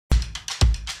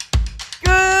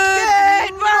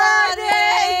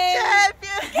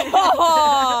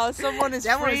Oh, someone is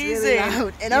that freezing. Was really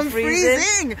loud. And I'm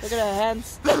freezing. Look at her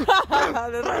hands.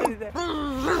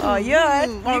 Oh, yeah.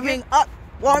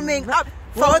 Warming up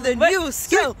for the new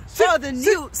skill. For the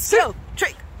new skill.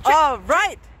 Trick. All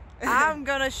right. I'm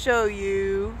gonna show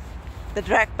you the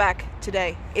drag back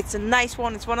today. It's a nice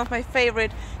one. It's one of my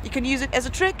favorite. You can use it as a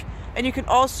trick, and you can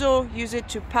also use it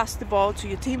to pass the ball to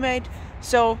your teammate.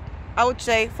 So I would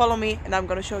say follow me, and I'm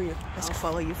gonna show you. I'll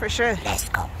follow you for sure. Let's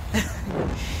go.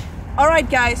 All right,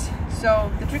 guys. So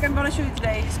the trick I'm gonna show you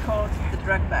today is called the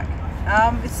drag back.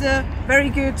 It's a very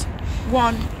good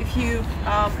one if you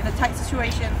in a tight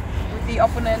situation with the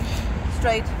opponent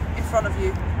straight in front of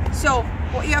you. So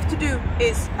what you have to do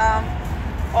is,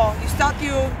 you start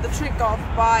the trick off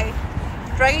by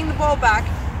dragging the ball back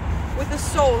with the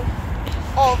sole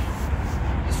of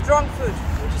the strong foot,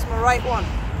 which is my right one.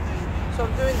 So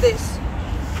I'm doing this.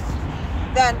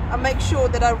 Then I make sure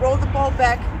that I roll the ball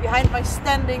back behind my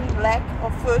standing leg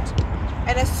or foot,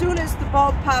 and as soon as the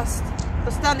ball passed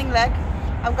the standing leg,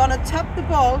 I'm gonna tap the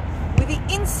ball with the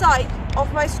inside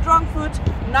of my strong foot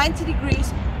 90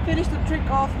 degrees, finish the trick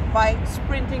off by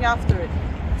sprinting after it.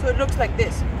 So it looks like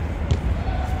this.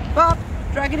 Bob,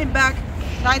 dragging it back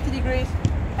 90 degrees,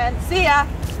 and see ya!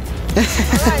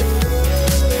 Alright.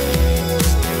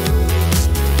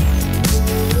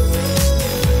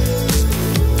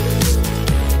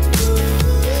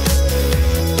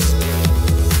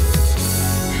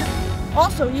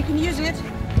 Also, you can use it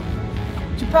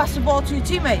to pass the ball to your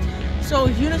teammate. So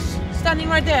Eunice standing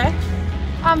right there,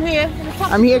 I'm here.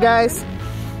 I'm here, guys.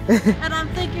 And I'm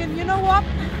thinking, you know what?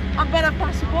 I better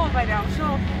pass the ball right now. So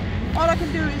all I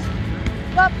can do is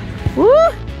up. Woo!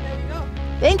 There we go.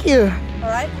 Thank you. All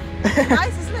right.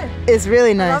 Nice, isn't it? It's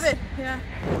really nice. I love it. Yeah.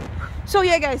 So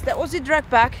yeah, guys, that was the drag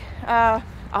back. I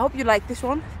hope you liked this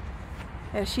one.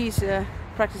 She's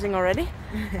practicing already.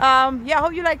 Yeah, I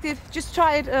hope you liked it. Just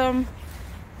try it.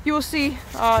 You will see.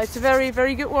 It's a very,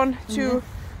 very good one to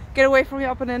get away from your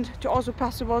opponent, to also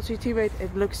pass the ball to your teammate.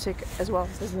 It looks sick as well,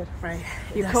 doesn't it? Right.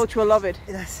 Your coach will love it.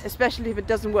 It does. Especially if it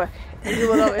doesn't work. And you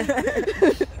will love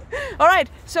it. Alright,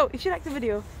 so if you like the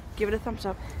video, give it a thumbs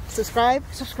up. Subscribe.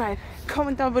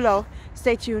 Comment down below.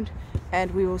 Stay tuned.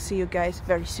 And we will see you guys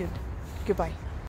very soon. Goodbye.